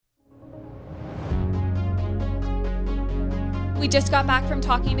We just got back from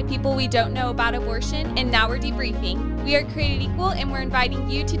talking to people we don't know about abortion, and now we're debriefing. We are Created Equal, and we're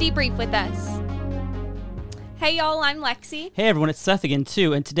inviting you to debrief with us. Hey y'all, I'm Lexi. Hey everyone, it's Seth again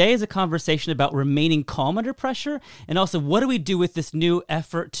too, and today is a conversation about remaining calm under pressure, and also what do we do with this new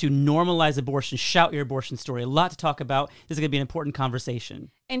effort to normalize abortion, shout your abortion story. A lot to talk about. This is going to be an important conversation.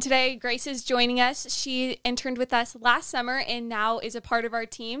 And today, Grace is joining us. She interned with us last summer and now is a part of our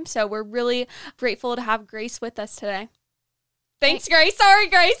team, so we're really grateful to have Grace with us today. Thanks, Grace. Sorry,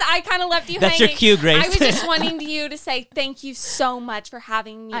 Grace. I kind of left you That's hanging. That's your cue, Grace. I was just wanting you to say thank you so much for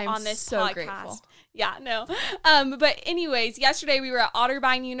having me on this so podcast. Grateful. Yeah, no. But anyways, yesterday we were at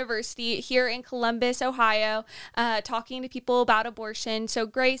Otterbein University here in Columbus, Ohio, talking to people about abortion. So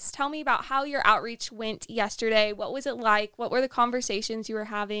Grace, tell me about how your outreach went yesterday. What was it like? What were the conversations you were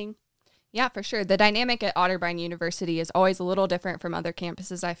having? Yeah, for sure. The dynamic at Otterbein University is always a little different from other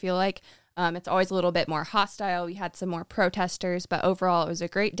campuses, I feel like. It's always a little bit more hostile. We had some more protesters, but overall it was a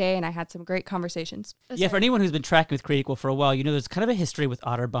great day and I had some great conversations. Yeah, for anyone who's been tracking with Created Equal for a while, you know there's kind of a history with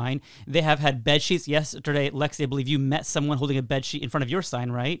Otterbein. They have had bed sheets. Yesterday, Lexi, I believe you met someone holding a bed sheet in front of your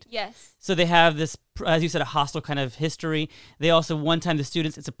sign, right? Yes. So they have this, as you said, a hostile kind of history. They also, one time the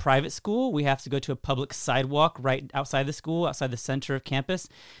students, it's a private school. We have to go to a public sidewalk right outside the school, outside the center of campus.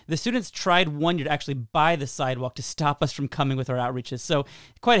 The students tried one year to actually buy the sidewalk to stop us from coming with our outreaches. So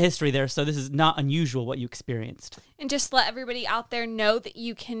quite a history there. So this is not unusual what you experienced. And just let everybody out there know that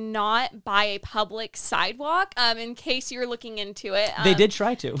you cannot buy a public sidewalk in case you're looking into it. They did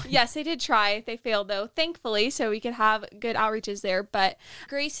try to. Yes, they did try. They failed, though, thankfully, so we could have good outreaches there. But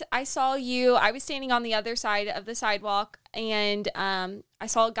Grace, I saw you. I was standing on the other side of the sidewalk, and I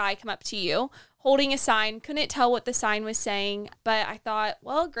saw a guy come up to you holding a sign. Couldn't tell what the sign was saying, but I thought,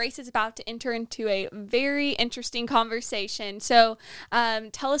 well, Grace is about to enter into a very interesting conversation. So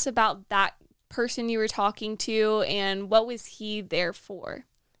tell us about that person you were talking to and what was he there for?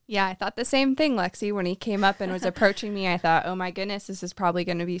 Yeah, I thought the same thing, Lexi. When he came up and was approaching me, I thought, oh my goodness, this is probably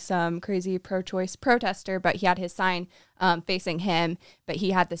going to be some crazy pro-choice protester, but he had his sign facing him, but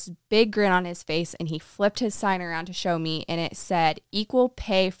he had this big grin on his face, and he flipped his sign around to show me, and it said, "Equal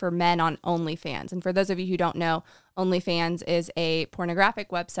pay for men on OnlyFans." And for those of you who don't know, OnlyFans is a pornographic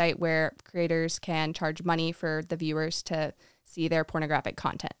website where creators can charge money for the viewers to see their pornographic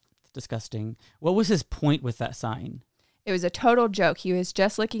content. It's disgusting. What was his point with that sign? It was a total joke. He was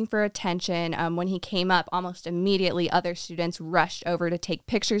just looking for attention. When he came up, almost immediately other students rushed over to take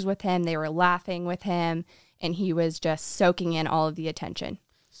pictures with him. They were laughing with him, and he was just soaking in all of the attention.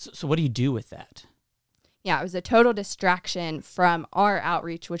 So what do you do with that? Yeah, it was a total distraction from our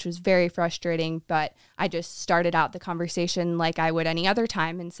outreach, which was very frustrating, but I just started out the conversation like I would any other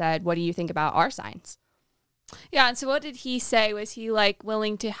time and said, what do you think about our signs? Yeah, and so what did he say? Was he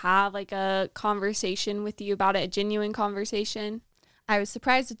willing to have a conversation with you about it, a genuine conversation? I was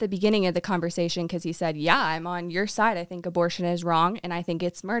surprised at the beginning of the conversation because he said, yeah, I'm on your side. I think abortion is wrong and I think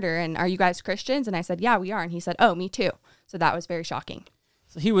it's murder. And are you guys Christians? And I said, yeah, we are. And he said, oh, me too. So that was very shocking.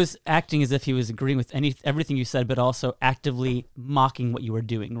 So he was acting as if he was agreeing with everything you said, but also actively mocking what you were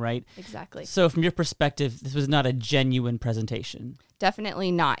doing, right? Exactly. So from your perspective, this was not a genuine presentation.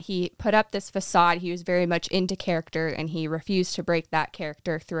 Definitely not. He put up this facade. He was very much into character, and he refused to break that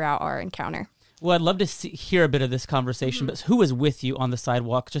character throughout our encounter. Well, I'd love to hear a bit of this conversation, but who was with you on the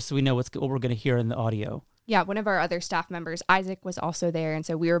sidewalk, just so we know what we're going to hear in the audio? Yeah, one of our other staff members, Isaac, was also there, and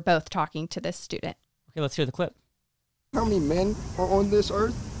so we were both talking to this student. Okay, let's hear the clip. How many men are on this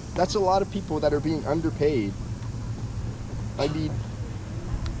earth? That's a lot of people that are being underpaid.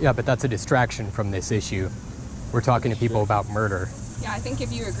 Yeah, but that's a distraction from this issue. We're talking to people about murder. Yeah, I think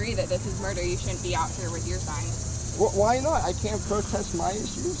if you agree that this is murder, you shouldn't be out here with your sign. Well, why not? I can't protest my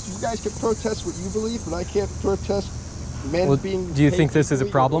issues. You guys can protest what you believe, but I can't protest men being. Do you think this is a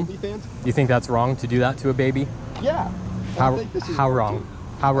problem? Do you think that's wrong to do that to a baby? Yeah. How wrong?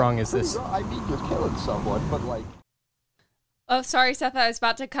 How wrong is this? I mean, you're killing someone, but Oh, sorry, Seth. I was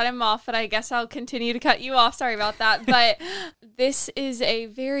about to cut him off, but I guess I'll continue to cut you off. Sorry about that. But this is a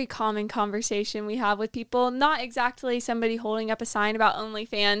very common conversation we have with people. Not exactly somebody holding up a sign about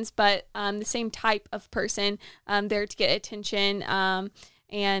OnlyFans, but the same type of person there to get attention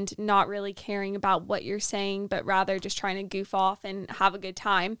and not really caring about what you're saying, but rather just trying to goof off and have a good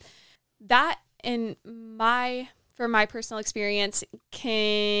time. That, from my personal experience,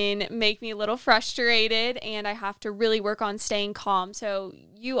 can make me a little frustrated, and I have to really work on staying calm. So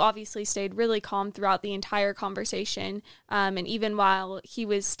you obviously stayed really calm throughout the entire conversation, and even while he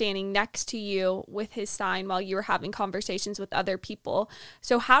was standing next to you with his sign while you were having conversations with other people.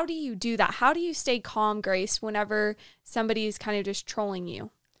 So how do you do that? How do you stay calm, Grace, whenever somebody is kind of just trolling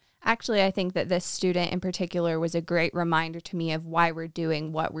you? Actually, I think that this student in particular was a great reminder to me of why we're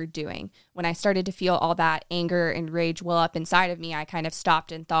doing what we're doing. When I started to feel all that anger and rage well up inside of me, I kind of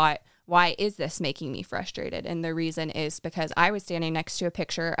stopped and thought, why is this making me frustrated? And the reason is because I was standing next to a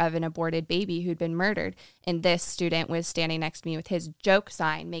picture of an aborted baby who'd been murdered. And this student was standing next to me with his joke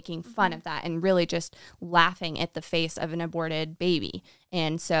sign, making fun of that and really just laughing at the face of an aborted baby.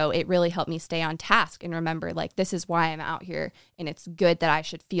 And so it really helped me stay on task and remember, like, this is why I'm out here, and it's good that I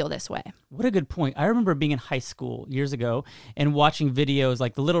should feel this way. What a good point. I remember being in high school years ago and watching videos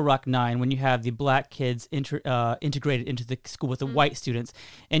like the Little Rock Nine, when you have the black kids integrated into the school with the white students,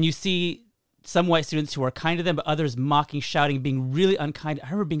 and you see some white students who are kind to them, but others mocking, shouting, being really unkind. I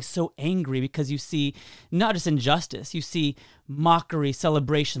remember being so angry because you see not just injustice, you see mockery,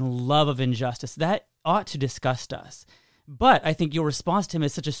 celebration, love of injustice. That ought to disgust us. But I think your response to him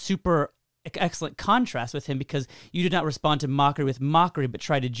is such a super excellent contrast with him, because you did not respond to mockery with mockery, but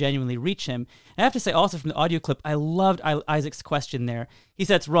tried to genuinely reach him. And I have to say also from the audio clip, I loved Isaac's question there. He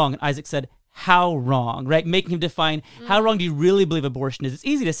said it's wrong, and Isaac said, how wrong, right? Making him define how wrong do you really believe abortion is. It's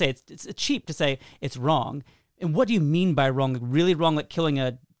easy to say, it's cheap to say it's wrong. And what do you mean by wrong? Like really wrong, like killing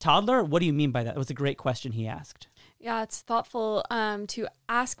a toddler? What do you mean by that? It was a great question he asked. Yeah, it's thoughtful to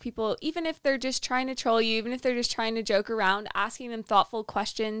ask people, even if they're just trying to troll you, even if they're just trying to joke around, asking them thoughtful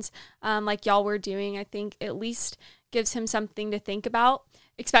questions like y'all were doing, I think at least gives him something to think about,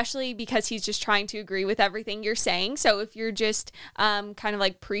 especially because he's just trying to agree with everything you're saying. So if you're just kind of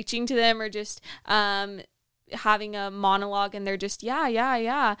like preaching to them or just having a monologue and they're just,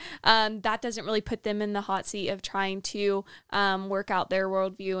 that doesn't really put them in the hot seat of trying to work out their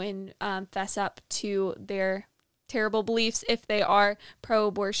worldview and fess up to their terrible beliefs if they are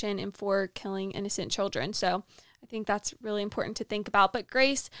pro-abortion and for killing innocent children. So I think that's really important to think about. But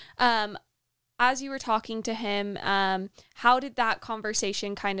Grace, as you were talking to him, how did that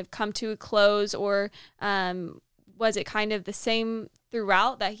conversation kind of come to a close, or was it kind of the same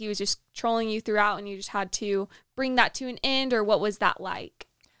throughout, that he was just trolling you throughout and you just had to bring that to an end, or what was that like?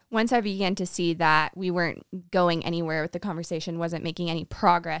 Once I began to see that we weren't going anywhere with the conversation, wasn't making any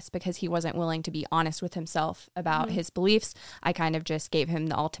progress because he wasn't willing to be honest with himself about his beliefs, I kind of just gave him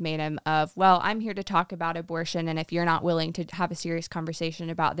the ultimatum of, well, I'm here to talk about abortion, and if you're not willing to have a serious conversation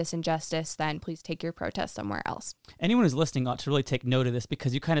about this injustice, then please take your protest somewhere else. Anyone who's listening ought to really take note of this,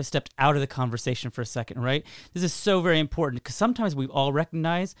 because you kind of stepped out of the conversation for a second, right? This is so very important, because sometimes we all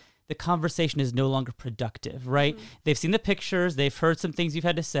recognize the conversation is no longer productive, right? They've seen the pictures, they've heard some things you've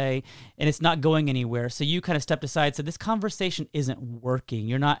had to say, and it's not going anywhere. So you kind of stepped aside and said, this conversation isn't working.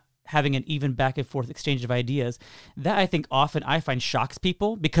 You're not having an even back and forth exchange of ideas. That I think often I find shocks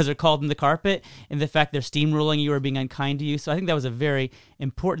people, because they're called in the carpet, and the fact they're steamrolling you or being unkind to you. So I think that was a very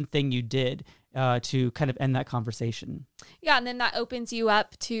important thing you did to kind of end that conversation. Yeah, and then that opens you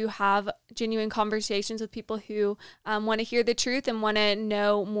up to have genuine conversations with people who want to hear the truth and want to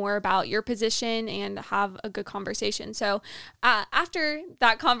know more about your position and have a good conversation. So after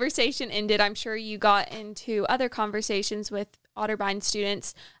that conversation ended, I'm sure you got into other conversations with Otterbein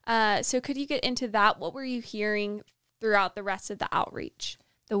students. So could you get into that? What were you hearing throughout the rest of the outreach?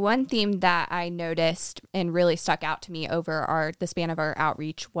 The one theme that I noticed and really stuck out to me over the span of our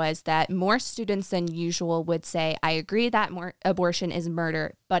outreach was that more students than usual would say, I agree that abortion is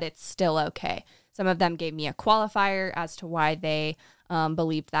murder, but it's still okay. Some of them gave me a qualifier as to why they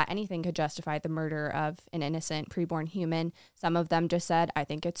believed that anything could justify the murder of an innocent preborn human. Some of them just said, I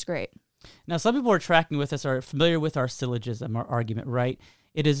think it's great. Now, some people who are tracking with us are familiar with our syllogism, our argument, right?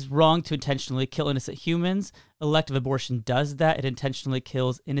 It is wrong to intentionally kill innocent humans. Elective abortion does that. It intentionally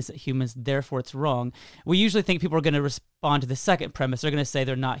kills innocent humans. Therefore, it's wrong. We usually think people are going to respond to the second premise. They're going to say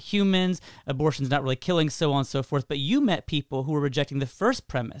they're not humans. Abortion's not really killing, so on and so forth. But you met people who were rejecting the first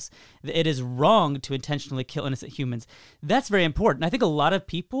premise, that it is wrong to intentionally kill innocent humans. That's very important. I think a lot of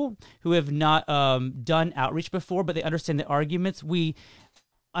people who have not done outreach before, but they understand the arguments,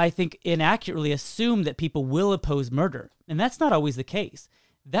 I think, inaccurately assume that people will oppose murder. And that's not always the case.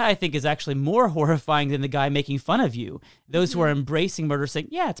 That, I think, is actually more horrifying than the guy making fun of you. Those who are embracing murder saying,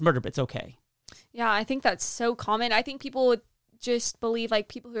 yeah, it's murder, but it's okay. Yeah, I think that's so common. I think people would just believe, like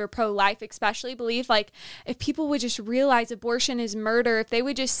people who are pro-life especially believe, like if people would just realize abortion is murder, if they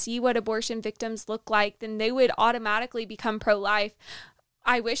would just see what abortion victims look like, then they would automatically become pro-life.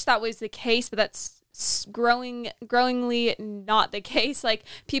 I wish that was the case, but that's growingly not the case. Like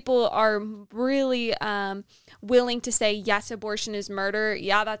people are really willing to say, yes, abortion is murder.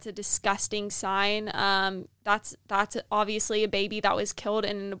 Yeah, that's a disgusting sign. That's obviously a baby that was killed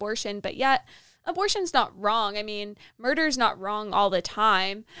in an abortion, but yet abortion's not wrong. I mean, murder's not wrong all the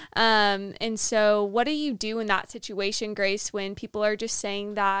time. And so what do you do in that situation, Grace, when people are just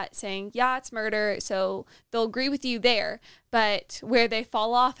saying, yeah, it's murder, so they'll agree with you there, but where they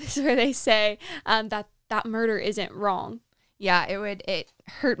fall off is where they say that murder isn't wrong. Yeah, it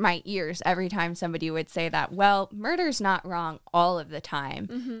hurt my ears every time somebody would say that. Well, murder's not wrong all of the time.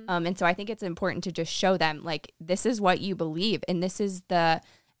 Mm-hmm. And so I think it's important to just show them, like, this is what you believe. And this is the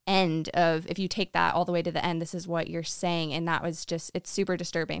end of, if you take that all the way to the end, this is what you're saying. And that was just, it's super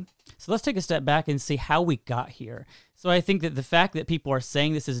disturbing. So let's take a step back and see how we got here. So I think that the fact that people are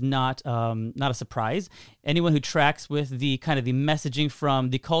saying this is not a surprise. Anyone who tracks with the kind of the messaging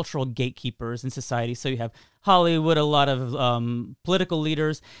from the cultural gatekeepers in society, so you have Hollywood, a lot of political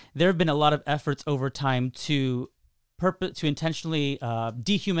leaders, there have been a lot of efforts over time to intentionally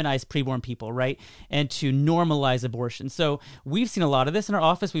dehumanize preborn people, right? And to normalize abortion. So we've seen a lot of this in our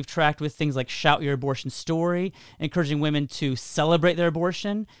office. We've tracked with things like Shout Your Abortion Story, encouraging women to celebrate their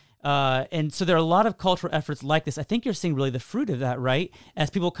abortion. And so there are a lot of cultural efforts like this. I think you're seeing really the fruit of that, right? As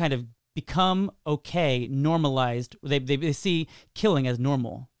people kind of become okay, normalized, they see killing as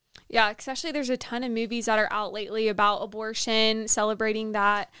normal. Yeah, especially there's a ton of movies that are out lately about abortion, celebrating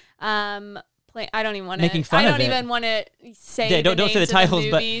that. I don't even want to making fun of it. I don't even want to say don't say the titles,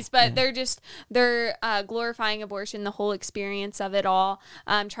 of the movies, but yeah. they're glorifying abortion, the whole experience of it all,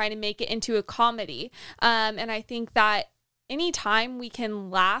 trying to make it into a comedy. And I think that anytime we can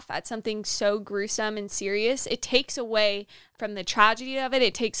laugh at something so gruesome and serious, it takes away from the tragedy of it.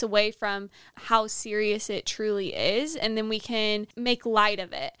 It takes away from how serious it truly is. And then we can make light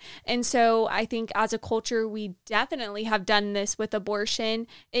of it. And so I think as a culture, we definitely have done this with abortion.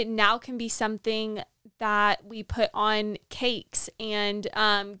 It now can be something that we put on cakes and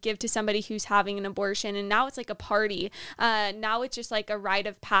give to somebody who's having an abortion. And now it's like a party. Now it's just like a rite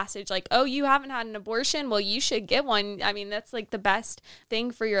of passage. Like, oh, you haven't had an abortion? Well, you should get one. I mean, that's like the best thing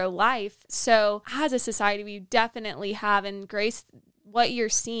for your life. So as a society, we definitely have. And Grace, what you're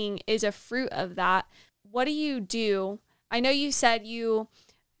seeing is a fruit of that. What do you do? I know you said you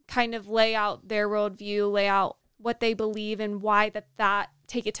kind of lay out their worldview, lay out what they believe and why that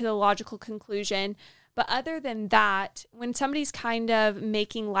take it to the logical conclusion. But other than that, when somebody's kind of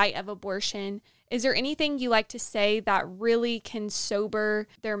making light of abortion, is there anything you like to say that really can sober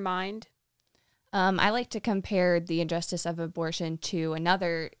their mind? I like to compare the injustice of abortion to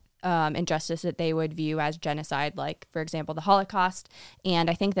another injustice that they would view as genocide, like, for example, the Holocaust. And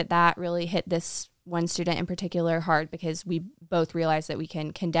I think that really hit this one student in particular hard because we both realize that we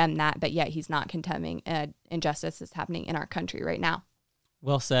can condemn that, but yet he's not condemning an injustice that's happening in our country right now.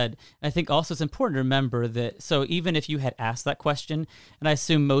 Well said. I think also it's important to remember that, so even if you had asked that question, and I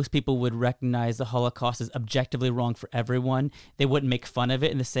assume most people would recognize the Holocaust is objectively wrong for everyone, they wouldn't make fun of it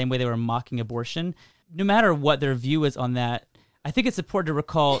in the same way they were mocking abortion. No matter what their view is on that, I think it's important to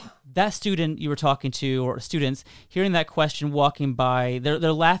recall that student you were talking to, or students, hearing that question walking by, they're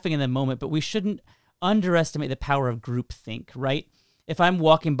laughing in the moment, but we shouldn't underestimate the power of groupthink, right? If I'm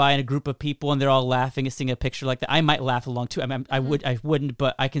walking by in a group of people and they're all laughing and seeing a picture like that, I might laugh along too. I mean, I wouldn't,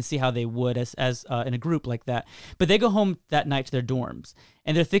 but I can see how they would as in a group like that. But they go home that night to their dorms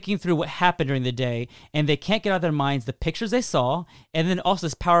and they're thinking through what happened during the day, and they can't get out of their minds the pictures they saw, and then also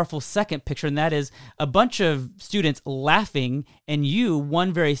this powerful second picture, and that is a bunch of students laughing, and you,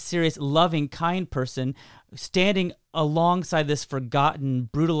 one very serious, loving, kind person, standing alongside this forgotten,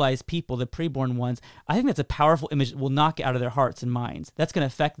 brutalized people, the preborn ones. I think that's a powerful image that will knock it out of their hearts and minds. That's going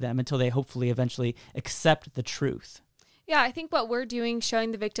to affect them until they hopefully eventually accept the truth. Yeah, I think what we're doing,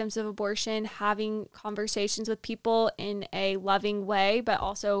 showing the victims of abortion, having conversations with people in a loving way, but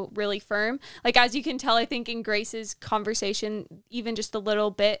also really firm. Like, as you can tell, I think in Grace's conversation, even just a little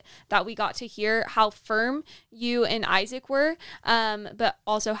bit that we got to hear how firm you and Isaac were, but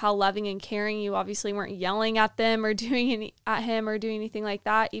also how loving and caring. You obviously weren't yelling at them or doing anything like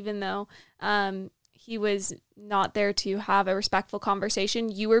that, even though he was not there to have a respectful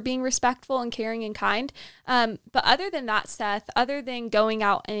conversation. You were being respectful and caring and kind. But other than that, Seth, other than going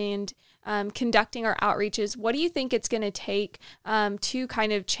out and conducting our outreaches, what do you think it's going to take to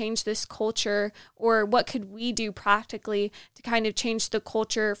kind of change this culture, or what could we do practically to kind of change the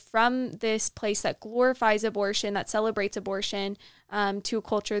culture from this place that glorifies abortion, that celebrates abortion, to a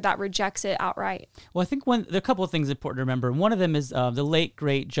culture that rejects it outright? Well, I think there are a couple of things important to remember. One of them is the late,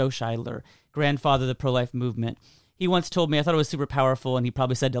 great Joe Scheidler, grandfather of the pro-life movement. He once told me, I thought it was super powerful, and he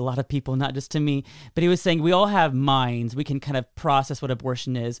probably said to a lot of people, not just to me, but he was saying we all have minds. We can kind of process what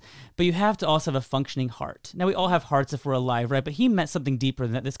abortion is, but you have to also have a functioning heart. Now, we all have hearts if we're alive, right? But he meant something deeper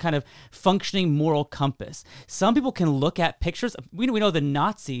than that, this kind of functioning moral compass. Some people can look at pictures. We know the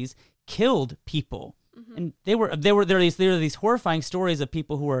Nazis killed people. And there are these horrifying stories of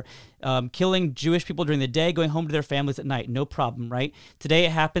people who are killing Jewish people during the day, going home to their families at night. No problem, right? Today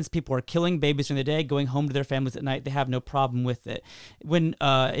it happens. People are killing babies during the day, going home to their families at night. They have no problem with it. When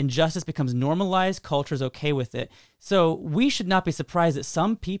injustice becomes normalized, culture is okay with it. So we should not be surprised that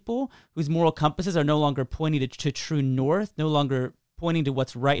some people whose moral compasses are no longer pointing to true north, no longer pointing to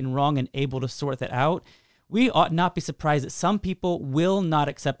what's right and wrong and able to sort that out. We ought not be surprised that some people will not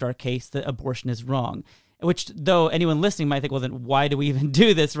accept our case that abortion is wrong, which, though anyone listening might think, well, then why do we even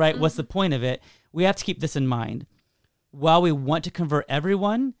do this, right? What's the point of it? We have to keep this in mind. While we want to convert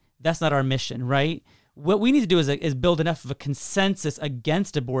everyone, that's not our mission, right? What we need to do is build enough of a consensus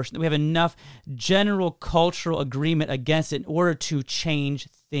against abortion that we have enough general cultural agreement against it in order to change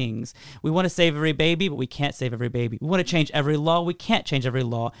things. We want to save every baby, but we can't save every baby. We want to change every law. We can't change every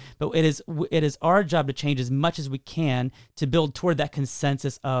law. But it is our job to change as much as we can to build toward that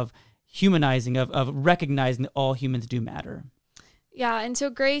consensus of humanizing, of recognizing that all humans do matter. Yeah, and so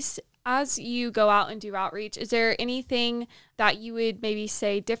Grace, as you go out and do outreach, is there anything that you would maybe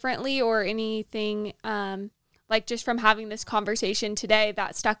say differently, or anything like just from having this conversation today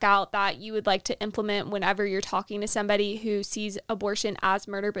that stuck out that you would like to implement whenever you're talking to somebody who sees abortion as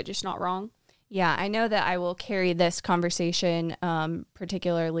murder but just not wrong? Yeah, I know that I will carry this conversation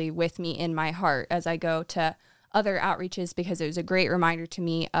particularly with me in my heart as I go to other outreaches, because it was a great reminder to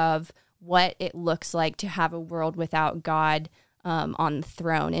me of what it looks like to have a world without God on the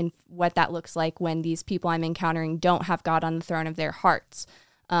throne, and what that looks like when these people I'm encountering don't have God on the throne of their hearts,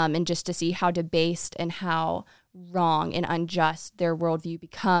 and just to see how debased and how wrong and unjust their worldview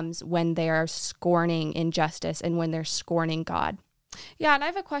becomes when they are scorning injustice and when they're scorning God. Yeah, and I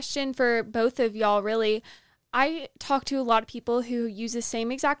have a question for both of y'all, really. I talk to a lot of people who use the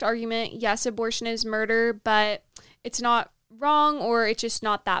same exact argument. Yes, abortion is murder, but it's not wrong, or it's just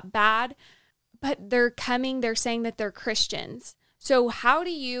not that bad. But they're saying that they're Christians. So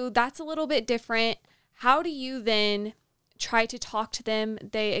that's a little bit different. How do you then try to talk to them?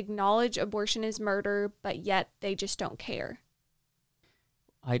 They acknowledge abortion is murder, but yet they just don't care.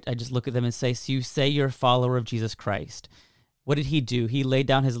 I just look at them and say, so you say you're a follower of Jesus Christ. What did he do? He laid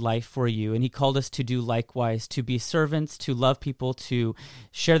down his life for you, and he called us to do likewise, to be servants, to love people, to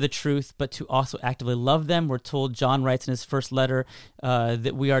share the truth, but to also actively love them. We're told, John writes in his first letter,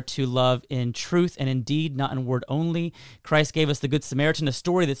 that we are to love in truth and in deed, not in word only. Christ gave us the Good Samaritan, a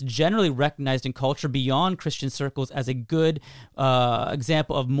story that's generally recognized in culture beyond Christian circles as a good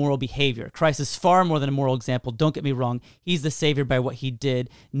example of moral behavior. Christ is far more than a moral example. Don't get me wrong. He's the Savior by what he did,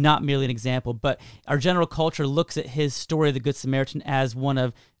 not merely an example. But our general culture looks at his story of the Good Samaritan as one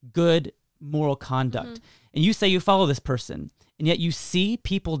of good moral conduct. And you say you follow this person, and yet you see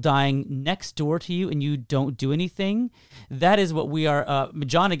people dying next door to you and you don't do anything. That is what we are.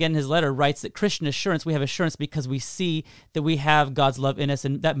 John, again, in his letter, writes that Christian assurance, we have assurance because we see that we have God's love in us,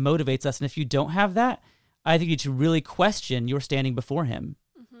 and that motivates us. And if you don't have that, I think you need to really question your standing before him.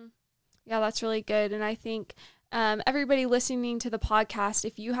 Yeah, that's really good. And I think everybody listening to the podcast,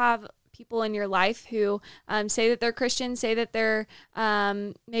 if you have people in your life who say that they're Christian, say that they're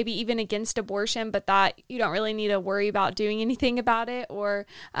maybe even against abortion, but that you don't really need to worry about doing anything about it, or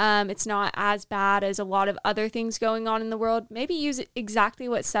it's not as bad as a lot of other things going on in the world, maybe use exactly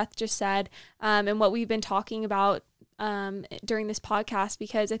what Seth just said and what we've been talking about during this podcast,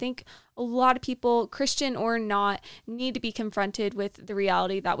 because I think a lot of people, Christian or not, need to be confronted with the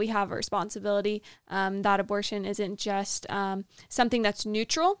reality that we have a responsibility, that abortion isn't just something that's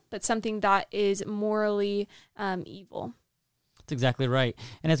neutral, but something that is morally evil. That's exactly right.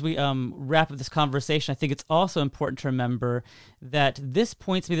 And as we wrap up this conversation, I think it's also important to remember that this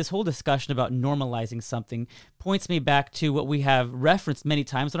whole discussion about normalizing something points me back to what we have referenced many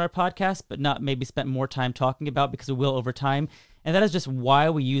times on our podcast, but not maybe spent more time talking about, because we will over time. And that is just why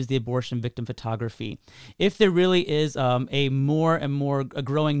we use the abortion victim photography. If there really is a more and more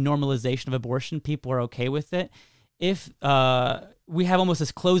growing normalization of abortion, people are okay with it. If we have almost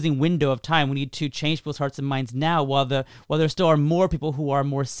this closing window of time, we need to change people's hearts and minds now, while there still are more people who are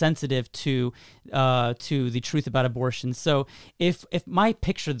more sensitive to the truth about abortion. So if my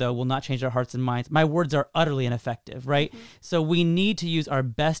picture, though, will not change our hearts and minds, my words are utterly ineffective, right? So we need to use our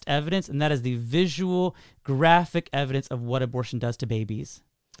best evidence, and that is the visual, graphic evidence of what abortion does to babies.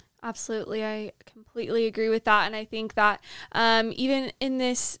 Absolutely. I completely agree with that. And I think that even in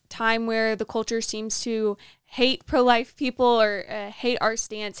this time where the culture seems to hate pro-life people or hate our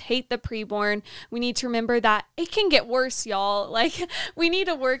stance, hate the preborn. We need to remember that it can get worse, y'all. Like, we need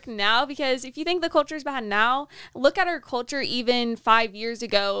to work now, because if you think the culture is bad now, look at our culture even 5 years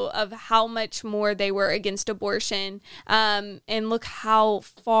ago of how much more they were against abortion, and look how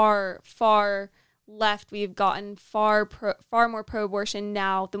far left we've gotten, far more pro-abortion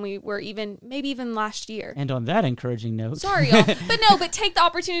now than we were maybe even last year. And on that encouraging note, sorry y'all, but take the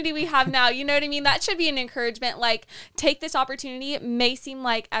opportunity we have now. You know what I mean? That should be an encouragement. Like, take this opportunity. It may seem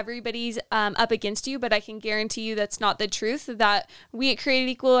like everybody's up against you, but I can guarantee you that's not the truth. That we at Created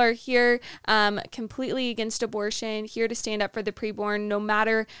Equal are here completely against abortion, here to stand up for the preborn. No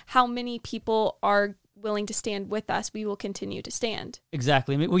matter how many people are willing to stand with us, we will continue to stand.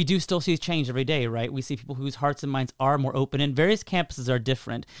 Exactly. I mean, we do still see change every day, right? We see people whose hearts and minds are more open, and various campuses are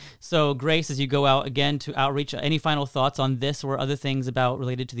different. So, Grace, as you go out again to outreach, any final thoughts on this or other things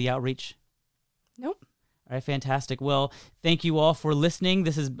related to the outreach? Nope. All right, fantastic. Well, thank you all for listening.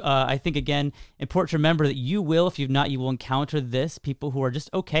 This is, I think, again, important to remember that you will, if you've not, you will encounter this, people who are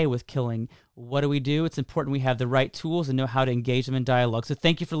just okay with killing. What do? It's important we have the right tools and know how to engage them in dialogue. So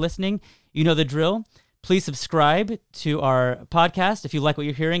thank you for listening. You know the drill. Please subscribe to our podcast if you like what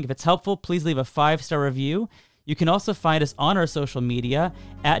you're hearing. If it's helpful, please leave a 5-star review. You can also find us on our social media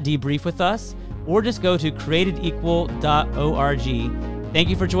at Debrief With Us, or just go to createdequal.org. Thank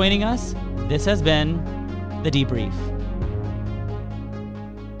you for joining us. This has been The Debrief.